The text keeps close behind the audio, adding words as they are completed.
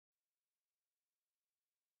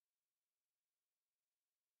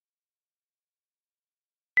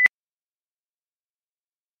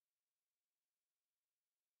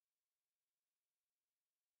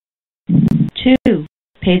2.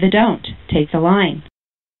 Pay the don't. Take the line.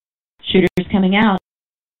 Shooters coming out.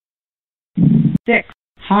 6.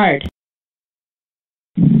 Hard.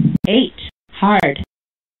 8. Hard.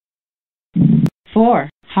 4.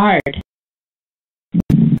 Hard.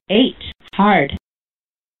 8. Hard.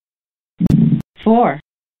 4.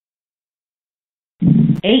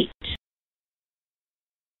 8.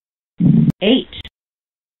 8.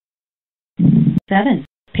 7.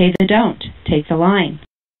 Pay the don't. Take the line.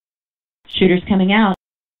 Shooters coming out.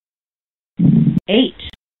 8.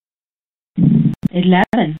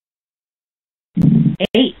 11.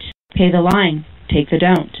 8. Pay the line. Take the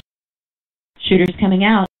don't. Shooters coming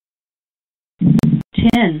out.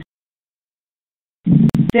 10.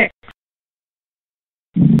 6.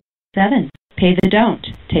 7. Pay the don't.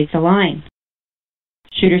 Take the line.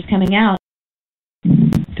 Shooters coming out.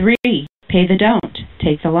 3. Pay the don't.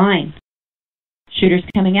 Take the line. Shooters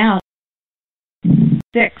coming out.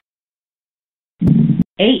 6.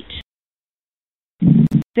 8.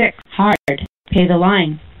 6. Hard. Pay the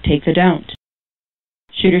line. Take the don't.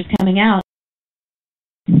 Shooters coming out.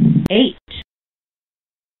 8.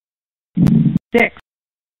 6.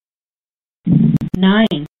 9.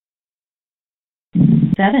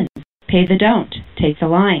 7. Pay the don't. Take the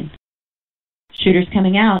line. Shooters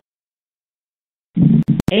coming out.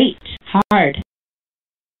 8. Hard.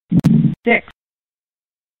 6.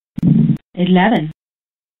 11.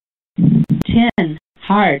 10.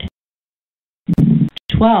 Hard.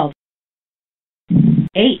 12.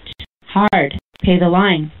 8. Hard. Pay the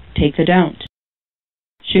line. Take the don't.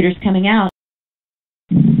 Shooters coming out.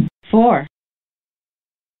 4.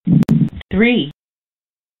 3.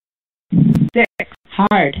 6.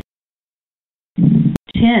 Hard.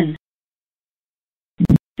 10.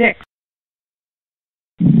 6.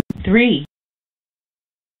 3.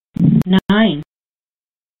 9.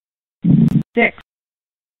 6.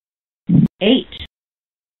 8.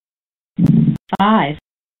 5.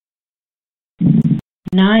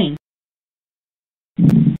 9.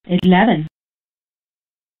 11.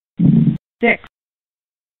 6.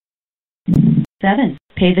 7.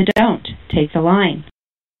 Pay the don't. Take the line.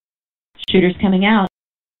 Shooters coming out.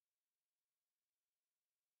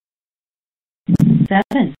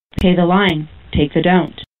 7. Pay the line. Take the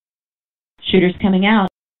don't. Shooters coming out.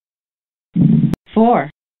 4.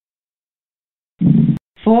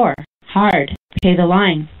 4. Hard. Pay the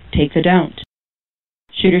line. Take the don't.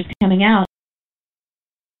 Shooters coming out.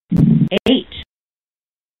 8.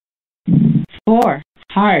 4.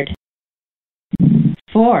 Hard.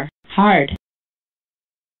 4. Hard.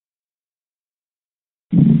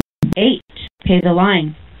 8. Pay the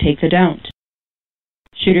line. Take the don't.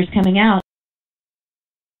 Shooters coming out.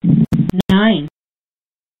 9.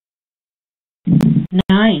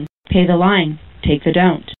 9. Pay the line. Take the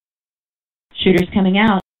don't. Shooters coming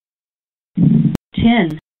out.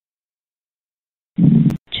 10.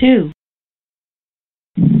 2.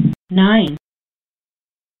 9.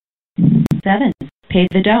 7. Pay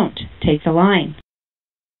the don't. Take the line.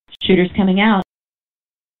 Shooters coming out.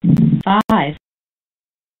 5.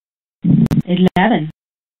 11.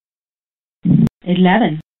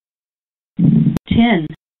 11. 10.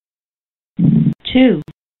 2.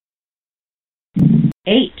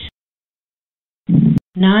 8.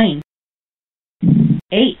 9.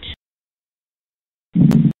 8.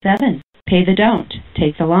 7. Pay the don't.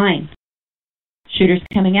 Take the line. Shooters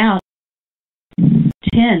coming out.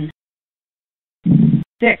 10.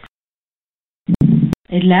 6.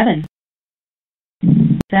 11.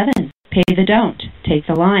 7. Pay the don't. Take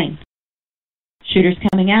the line. Shooters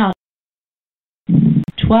coming out.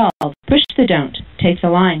 12. Push the don't. Take the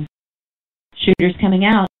line. Shooters coming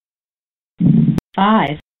out.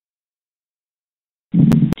 5.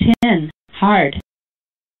 10. Hard.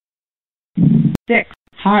 6.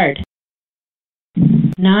 Hard.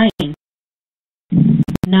 9.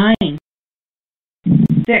 9.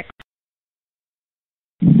 6.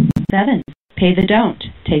 7. Pay the don't.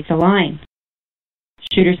 Take the line.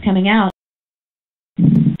 Shooters coming out.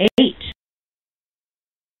 8.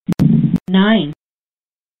 9.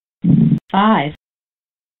 5.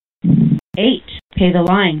 8. Pay the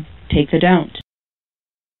line. Take the don't.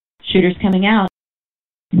 Shooters coming out.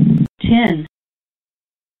 10.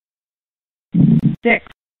 6.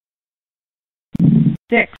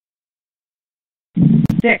 6.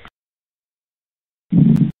 6.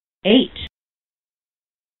 8.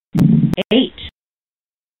 8.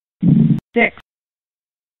 6.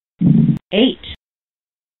 8.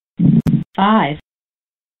 5.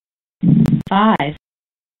 5.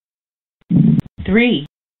 3.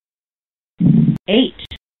 8.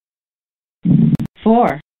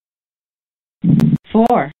 4.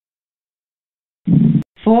 4.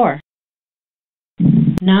 4.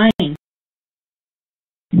 9,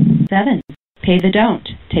 7, pay the don't,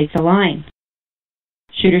 take the line.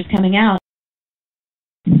 Shooters coming out.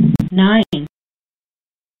 9,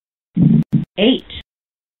 8,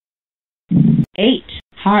 8,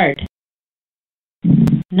 hard.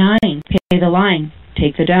 9, pay the line,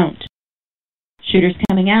 take the don't. Shooters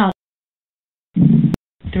coming out.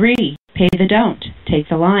 3, pay the don't, take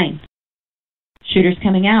the line. Shooters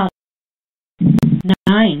coming out.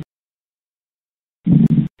 9,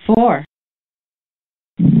 4,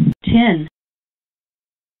 10,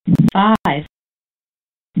 5,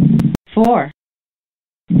 4,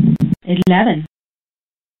 11,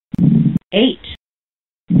 8,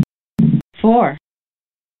 4,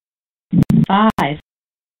 5,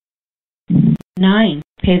 9,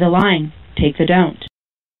 pay the line, take the don't.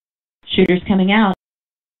 Shooters coming out.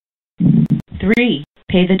 3,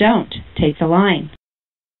 pay the don't, take the line.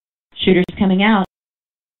 Shooters coming out.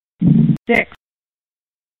 6,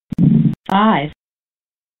 5,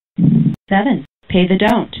 7, pay the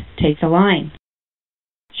don't, take the line.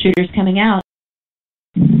 Shooters coming out.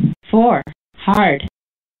 4, hard.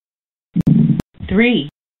 3,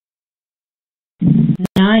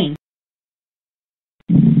 9,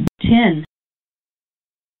 10,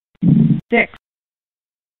 6,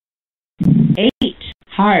 8,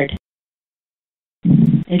 hard.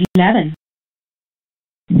 11,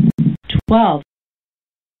 12,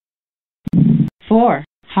 4,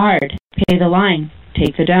 hard, pay the line,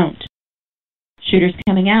 take the don't. Shooters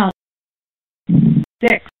coming out.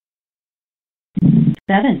 6,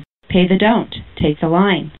 7, pay the don't, take the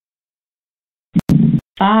line.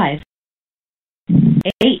 5,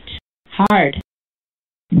 8, hard.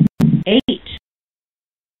 8,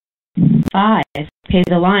 5, pay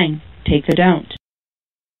the line, take the don't.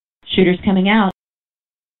 Shooters coming out.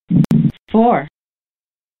 4,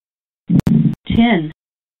 10,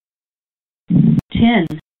 10,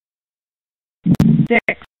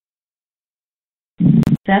 6,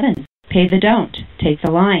 7, pay the don't, take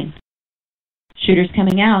the line. Shooters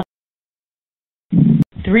coming out.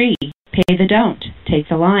 3, pay the don't, take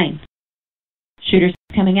the line. Shooters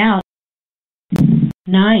coming out.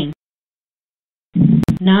 9,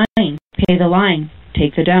 9, pay the line,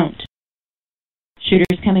 take the don't.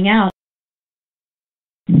 Shooters coming out.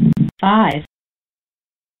 5,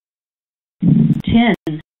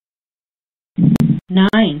 10,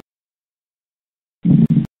 9,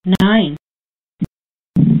 9,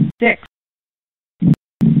 6,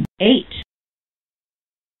 8,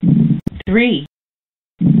 3,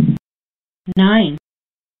 9,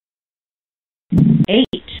 8,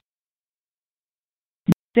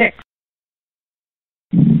 6,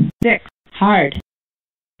 6, hard.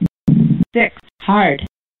 6, hard.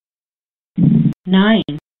 9,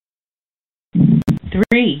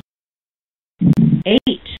 3, 8,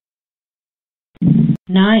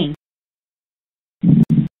 9,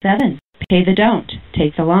 7, pay the don't,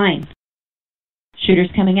 take the line. Shooters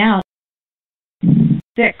coming out.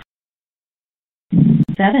 6,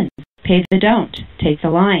 7, pay the don't, take the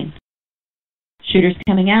line. Shooters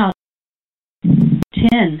coming out.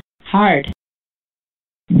 10, hard.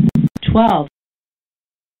 12,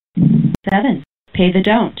 7, pay the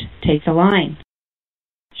don't, take the line.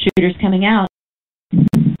 Shooters coming out.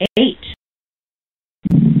 8,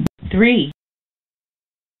 3,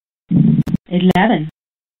 11,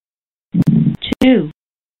 2,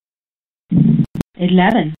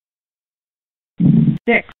 11,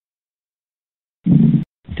 6,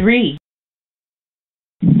 3,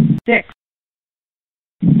 6,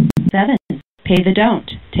 7, pay the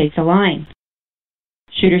don't, take the line.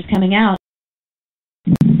 Shooters coming out.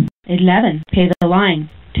 11, pay the line,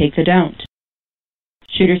 take the don't.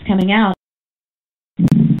 Shooters coming out.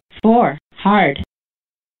 4, hard.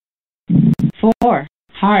 4,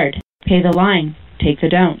 hard, pay the line, take the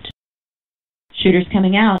don't. Shooters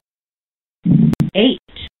coming out. 8,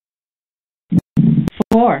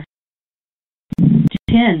 4,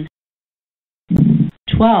 10,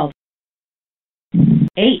 12,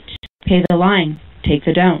 8, pay the line, take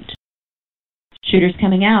the don't. Shooters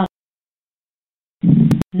coming out.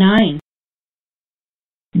 9,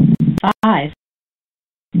 5,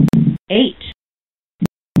 8,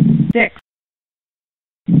 6,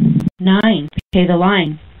 9, pay the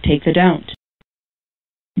line, take the don't.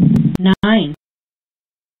 9,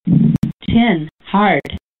 10, hard.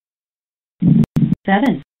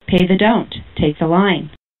 7, pay the don't, take the line.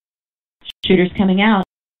 Shooters coming out.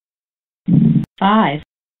 5,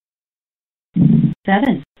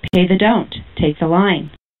 7, pay the don't, take the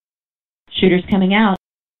line. Shooters coming out.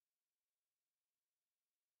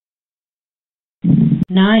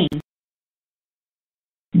 9,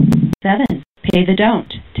 7, pay the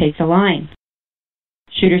don't, take the line.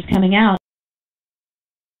 Shooters coming out.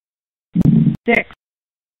 6,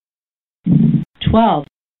 12,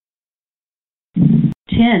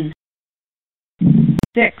 10,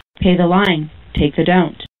 6. Pay the line. Take the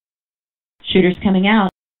don't. Shooters coming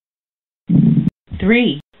out.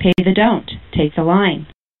 3. Pay the don't. Take the line.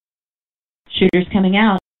 Shooters coming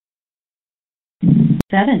out.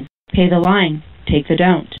 7. Pay the line. Take the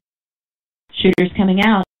don't. Shooters coming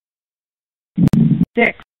out.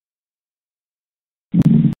 6,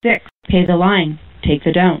 6. Pay the line. Take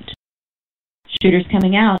the don't. Shooters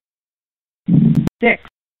coming out. 6,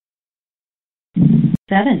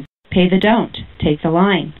 7. Pay the don't. Take the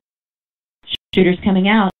line. Shooters coming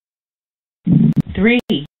out. 3.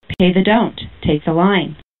 Pay the don't. Take the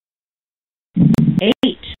line. 8.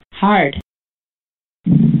 Hard.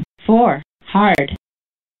 4. Hard.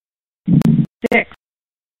 6,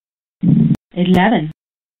 11.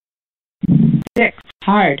 6.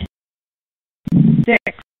 Hard. 6,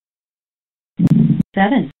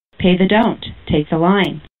 7. Pay the don't. Take the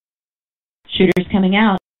line. Shooters coming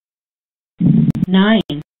out. 9.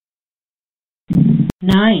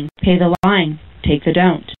 9. Pay the line. Take the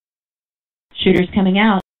don't. Shooters coming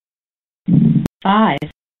out. 5.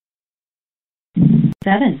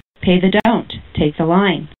 7. Pay the don't. Take the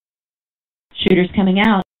line. Shooters coming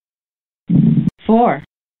out. 4.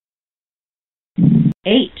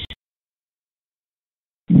 8.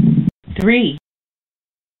 3.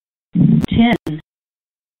 10.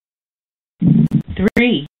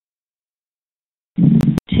 3.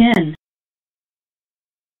 10.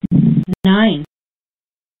 9.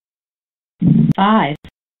 5.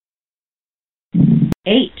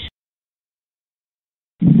 8.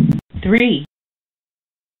 3.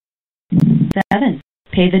 7.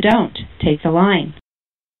 Pay the don't. Take the line.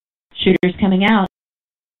 Shooters coming out.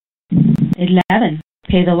 11.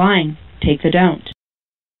 Pay the line. Take the don't.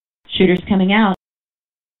 Shooters coming out.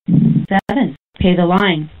 7. Pay the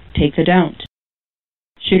line. Take the don't.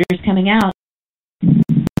 Shooters coming out.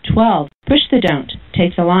 12. Push the don't.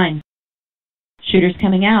 Take the line. Shooters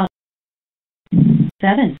coming out.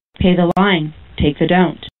 7. Pay the line. Take the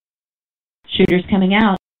don't. Shooters coming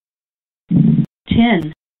out.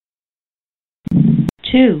 10.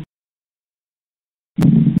 2.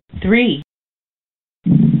 3.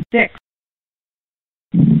 6.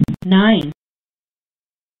 9.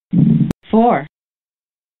 4.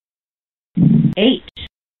 8.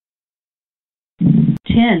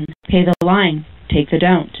 10. Pay the line. Take the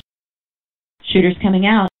don't. Shooters coming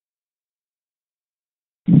out.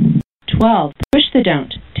 12. Push the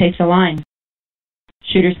don't. Take the line.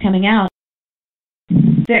 Shooters coming out.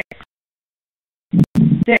 6.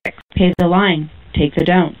 6. Pay the line. Take the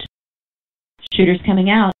don't. Shooters coming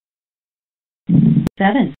out.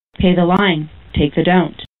 7. Pay the line. Take the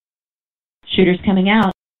don't. Shooters coming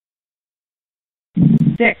out.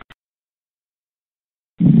 6.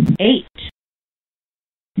 8.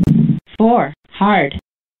 4. Hard.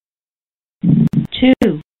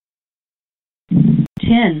 2.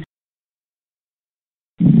 10.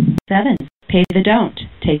 7. Pay the don't.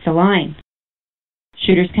 Take the line.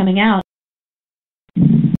 Shooters coming out.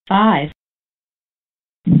 5.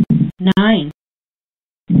 9.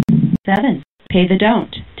 7. Pay the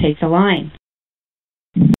don't. Take the line.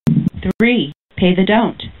 3. Pay the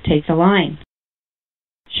don't. Take the line.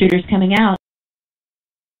 Shooters coming out.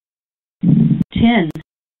 10.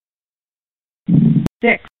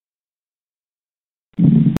 6.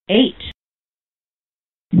 8.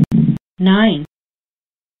 9.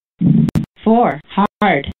 4.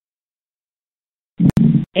 Hard.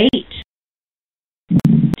 8.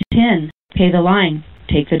 10. Pay the line.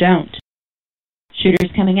 Take the don't.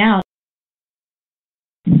 Shooters coming out.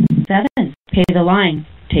 7. Pay the line.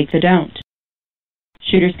 Take the don't.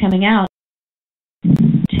 Shooters coming out.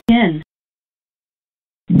 10.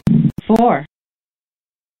 4.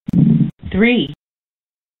 3.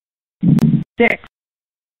 6.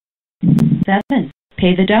 7.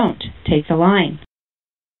 Pay the don't. Take the line.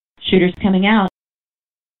 Shooters coming out.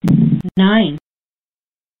 9.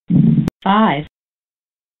 5.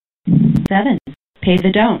 7. Pay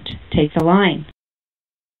the don't. Take the line.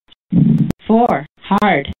 4.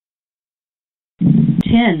 Hard.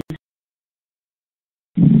 10.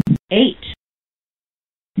 8.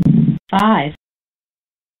 5.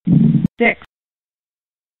 6.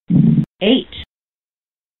 8.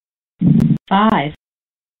 5.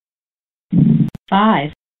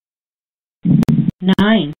 5.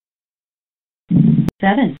 9.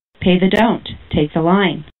 7. Pay the don't. Take the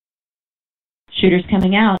line. Shooters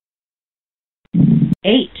coming out.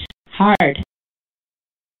 8. Hard.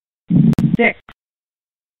 6.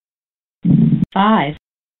 5.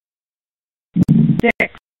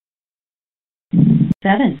 6.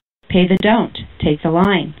 7. Pay the don't. Take the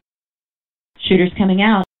line. Shooters coming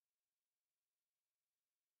out.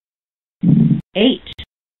 8.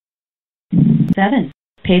 7.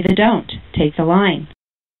 Pay the don't. Take the line.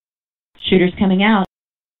 Shooters coming out.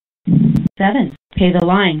 7. Pay the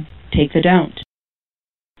line. Take the don't.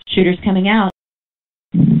 Shooters coming out.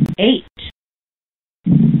 8.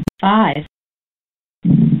 5.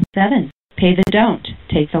 7. Pay the don't.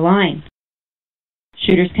 Take the line.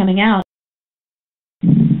 Shooters coming out.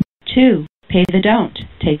 2. Pay the don't.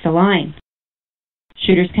 Take the line.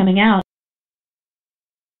 Shooters coming out.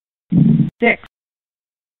 6.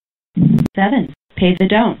 7. Pay the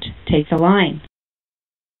don't. Take the line.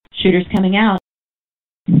 Shooters coming out.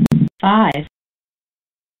 5.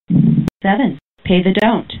 7. Pay the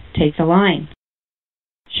don't. Take the line.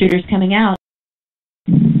 Shooters coming out.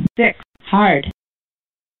 6. Hard.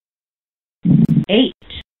 8.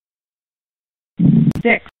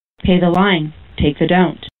 6. Pay the line. Take the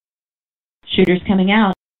don't. Shooters coming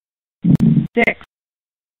out. 6.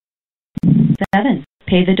 7.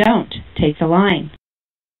 Pay the don't. Take the line.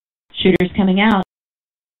 Shooters coming out.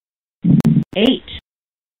 8.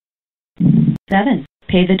 7.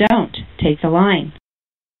 Pay the don't. Take the line.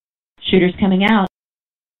 Shooters coming out.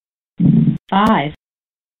 5.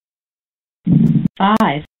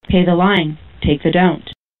 5. Pay the line. Take the don't.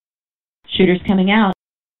 Shooters coming out.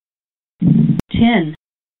 10.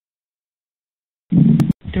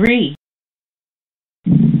 3.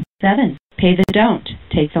 7. Pay the don't.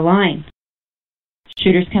 Take the line.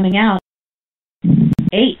 Shooters coming out.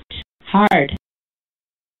 8. Hard.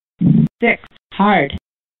 6. Hard.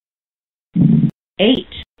 8.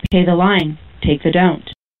 Pay the line. Take the don't.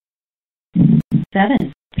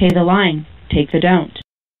 7. Pay the line. Take the don't.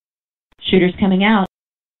 Shooters coming out.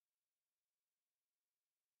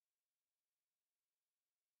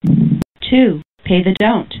 2. Pay the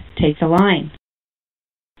don't. Take the line.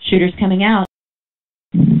 Shooters coming out.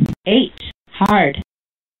 8. Hard.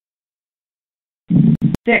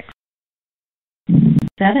 6.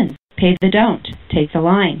 7. Pay the don't. Take the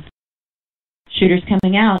line. Shooters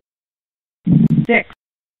coming out. 6.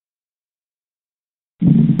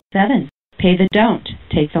 7. Pay the don't.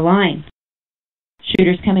 Take the line.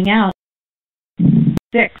 Shooters coming out.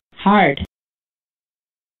 6. Hard.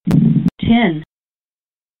 10.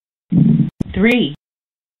 3.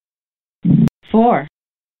 4.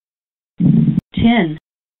 10.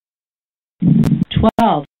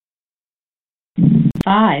 12.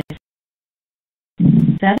 5.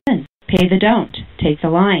 7. Pay the don't. Take the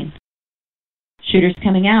line. Shooters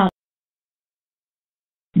coming out.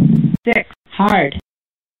 6. Hard.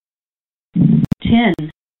 10.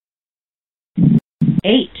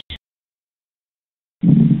 8.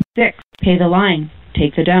 6. Pay the line.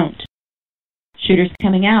 Take the don't. Shooters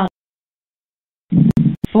coming out.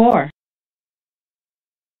 4.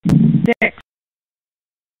 6.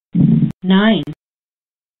 9.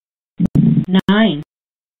 9.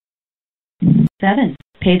 7.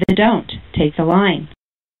 Pay the don't. Take the line.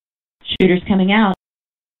 Shooters coming out.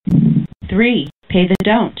 3. Pay the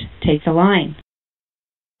don't. Take the line.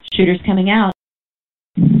 Shooters coming out.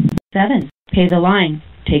 7. Pay the line.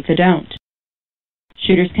 Take the don't.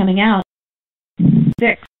 Shooters coming out.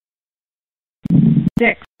 6.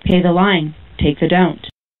 6. Pay the line. Take the don't.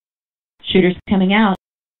 Shooters coming out.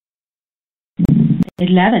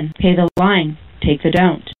 11. Pay the line. Take the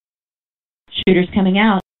don't. Shooters coming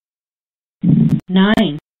out.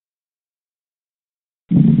 9.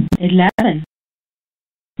 11.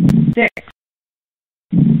 6.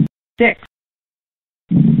 6.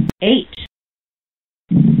 8.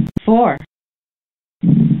 4.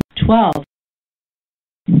 12.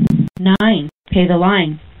 9. Pay the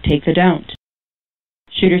line. Take the don't.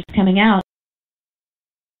 Shooters coming out.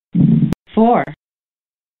 4.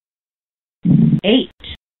 8.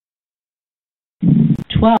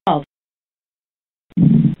 12.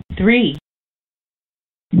 3.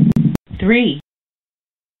 3.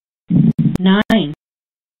 9.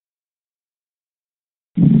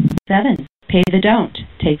 7. Pay the don't.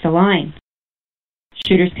 Take the line.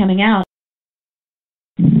 Shooters coming out.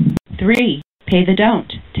 3. Pay the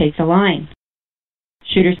don't. Take the line.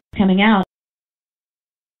 Shooters coming out.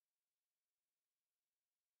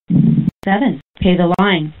 7. Pay the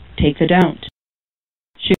line. Take the don't.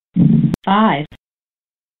 Shoot. 5.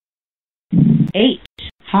 8.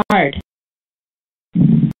 Hard.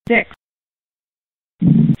 6.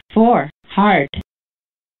 4. Hard.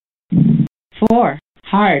 4.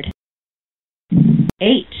 Hard.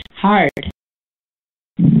 8. Hard.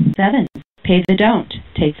 7. Pay the don't.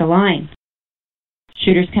 Take the line.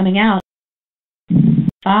 Shooters coming out.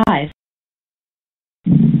 5.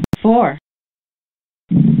 4.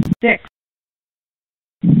 6.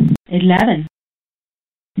 11,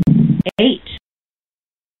 8,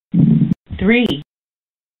 3,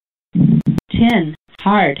 10,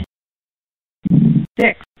 hard,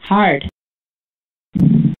 6, hard,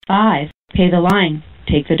 5, pay the line,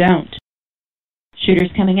 take the don't. Shooters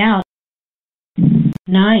coming out,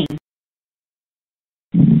 9,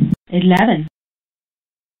 11,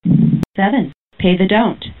 7, pay the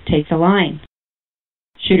don't, take the line.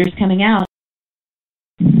 Shooters coming out,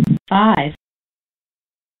 5,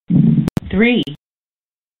 3,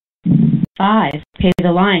 5, pay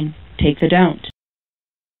the line, take the don't.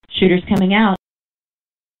 Shooters coming out,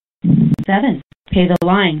 7, pay the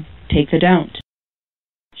line, take the don't.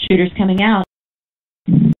 Shooters coming out,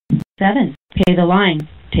 7, pay the line,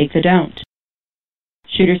 take the don't.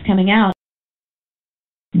 Shooters coming out,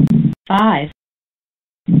 5,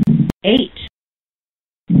 8,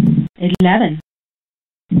 11,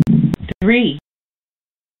 3,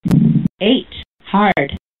 8,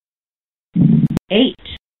 hard, 8,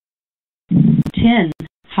 10,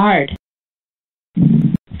 hard,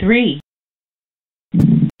 3,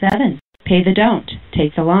 7, pay the don't,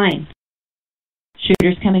 take the line.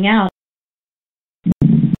 Shooters coming out,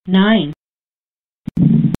 9,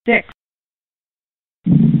 6,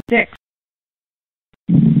 6,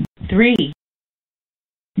 3,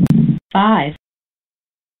 5,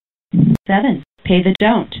 7, pay the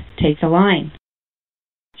don't, take the line.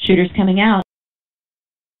 Shooters coming out,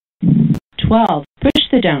 12, push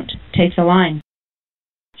the don't, take the line.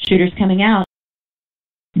 Shooters coming out,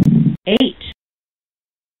 8,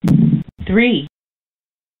 3,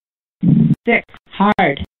 6,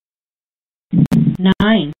 hard,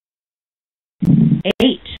 9,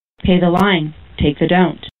 8, pay the line, take the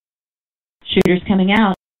don't. Shooters coming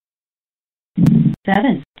out,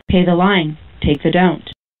 7, pay the line, take the don't.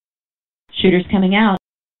 Shooters coming out,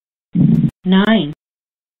 9,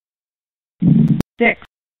 6,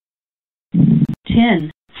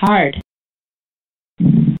 10, hard,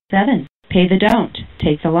 7, pay the don't,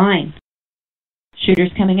 take the line.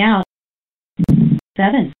 Shooters coming out,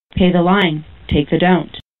 7, pay the line, take the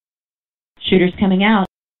don't. Shooters coming out,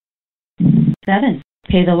 7,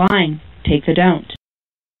 pay the line, take the don't.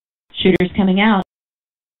 Shooters coming out,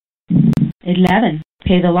 11,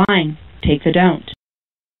 pay the line, take the don't.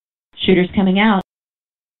 Shooters coming out,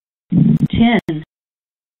 10,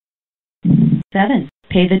 7,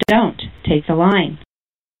 pay the don't, take the line.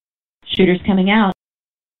 Shooters coming out,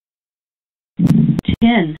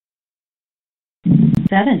 10,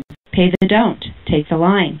 7, pay the don't, take the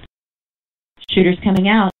line. Shooters coming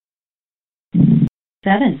out,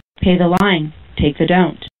 7, pay the line, take the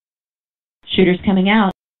don't. Shooters coming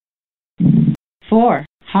out, 4,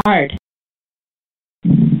 hard,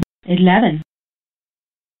 11,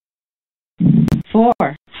 4,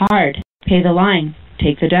 hard, pay the line,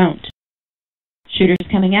 take the don't. Shooters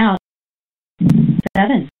coming out,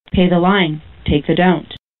 7, pay the line, take the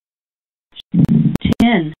don't.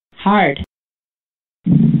 10, hard,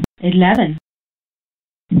 11,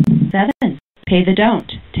 7, pay the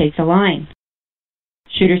don't, take the line.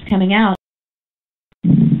 Shooters coming out,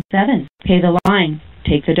 7, pay the line,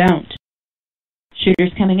 take the don't.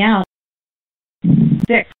 Shooters coming out,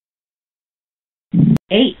 6,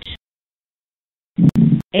 8,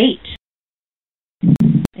 8,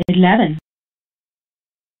 11,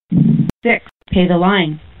 6, pay the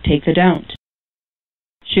line, take the don't.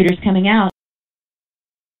 Shooters coming out,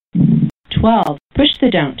 12, push the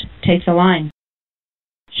don't, take the line.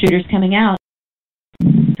 Shooters coming out,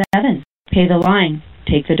 7, pay the line,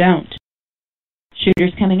 take the don't.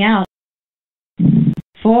 Shooters coming out,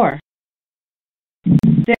 4,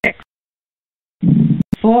 6,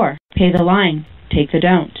 4, pay the line, take the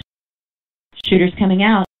don't. Shooters coming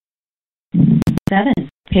out, 7,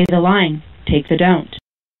 pay the line, take the don't.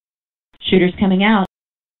 Shooters coming out,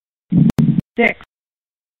 6,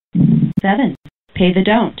 7, pay the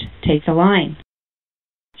don't, take the line.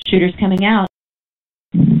 Shooters coming out,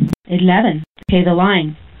 11, pay the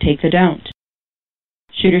line, take the don't.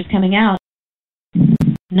 Shooters coming out,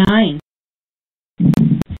 9,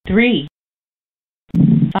 3,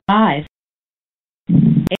 5,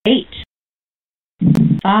 8,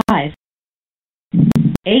 5,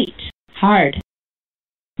 8, hard,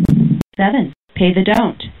 7, pay the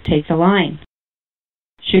don't, take the line.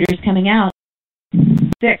 Shooters coming out,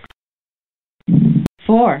 6,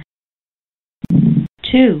 4,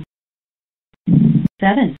 2,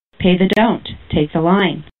 7, pay the don't, take the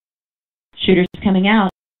line. Shooters coming out,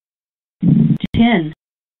 10,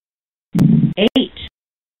 8,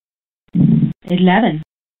 11,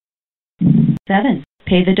 7,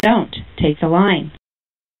 pay the don't, take the line.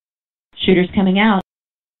 Shooters coming out,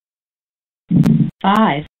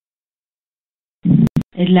 5,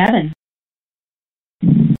 11,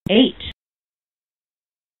 8,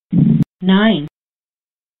 9,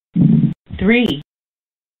 3,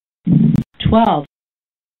 12,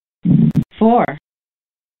 4,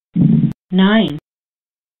 9,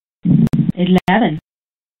 11,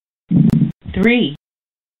 3,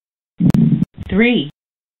 3,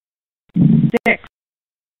 6,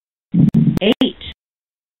 8,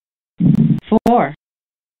 4,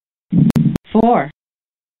 4,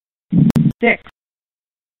 6,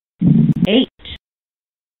 8,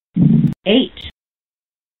 8,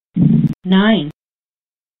 9,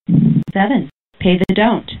 7. Pay the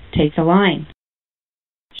don't. Take the line.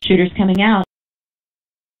 Shooters coming out.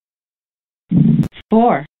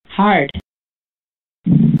 4. Hard.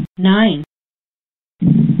 9,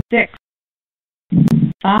 6,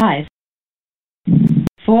 5,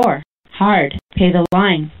 4. Hard. Pay the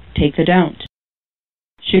line. Take the don't.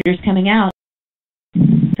 Shooters coming out.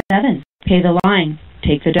 7. Pay the line.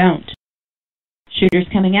 Take the don't. Shooters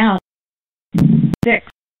coming out. 6,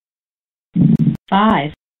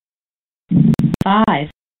 5, 5,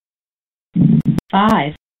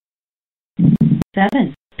 5,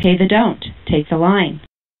 7. Pay the don't. Take the line.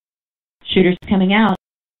 Shooters coming out.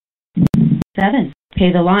 7.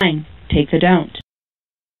 Pay the line. Take the don't.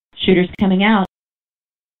 Shooters coming out.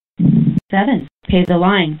 7. Pay the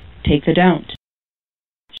line. Take the don't.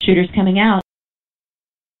 Shooters coming out.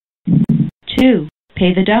 2.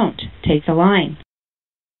 Pay the don't. Take the line.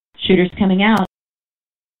 Shooters coming out.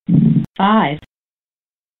 5,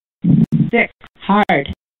 6.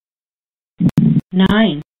 Hard.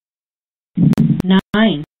 9,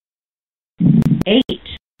 9, 8.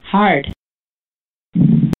 Hard.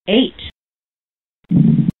 8,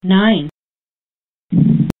 9,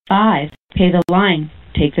 5. Pay the line.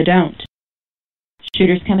 Take the don't.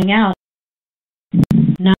 Shooters coming out.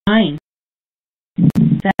 9,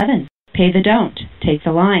 7. Pay the don't. Take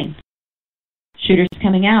the line. Shooters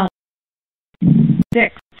coming out.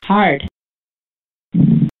 6. Hard.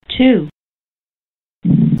 2,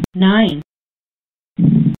 9,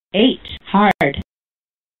 8. Hard.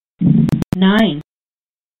 9,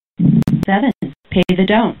 7. Pay the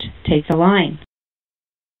don't. Take the line.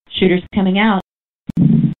 Shooters coming out.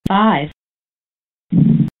 5,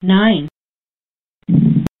 9,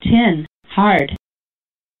 10. Hard.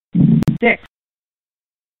 6,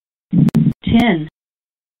 10,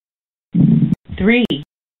 3,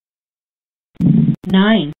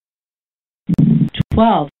 9,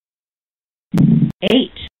 12,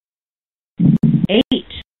 8, 8,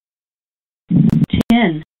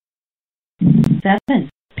 10, 7.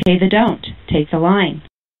 Pay the don't. Take the line.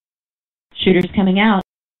 Shooters coming out.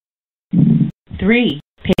 3.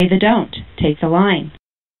 Pay the don't. Take the line.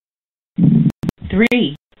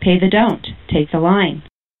 3. Pay the don't. Take the line.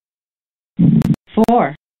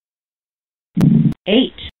 4,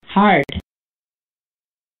 8. Hard.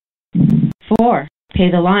 4. Pay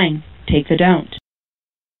the line. Take the don't.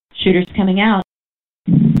 Shooters coming out.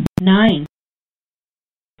 9,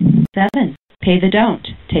 7. Pay the don't.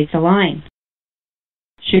 Take the line.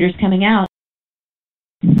 Shooters coming out.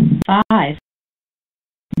 5,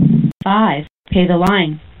 5. Pay the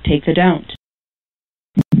line. Take the don't.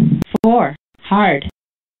 4. Hard.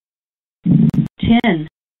 10,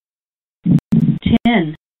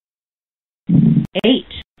 10, 8.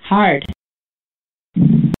 Hard.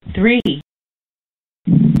 3,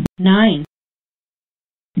 9,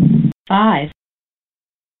 5,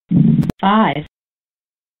 5,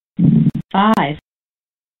 5,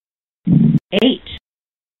 8,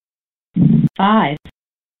 5,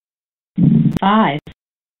 5,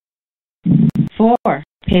 4.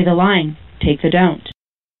 Pay the line. Take the don't.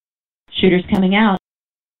 Shooters coming out.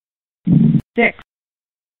 6,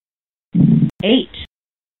 8,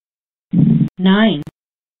 9,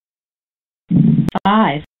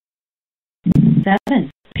 5, 7.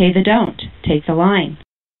 Pay the don't. Take the line.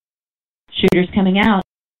 Shooters coming out.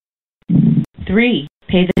 3.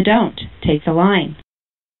 Pay the don't. Take the line.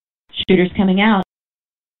 Shooters coming out.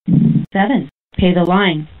 7. Pay the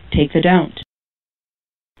line. Take the don't.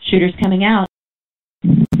 Shooters coming out.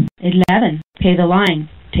 11. Pay the line.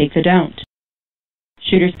 Take the don't.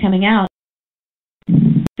 Shooters coming out.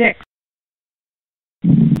 6,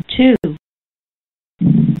 2,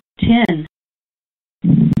 10,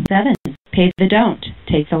 7. Pay the don't.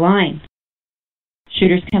 Take the line.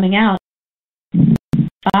 Shooters coming out.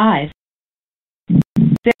 5,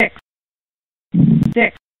 6,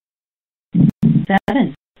 6,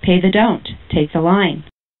 7. Pay the don't. Take the line.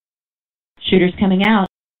 Shooters coming out.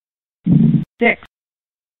 6,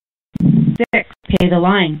 6. Pay the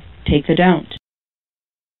line. Take the don't.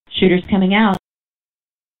 Shooters coming out.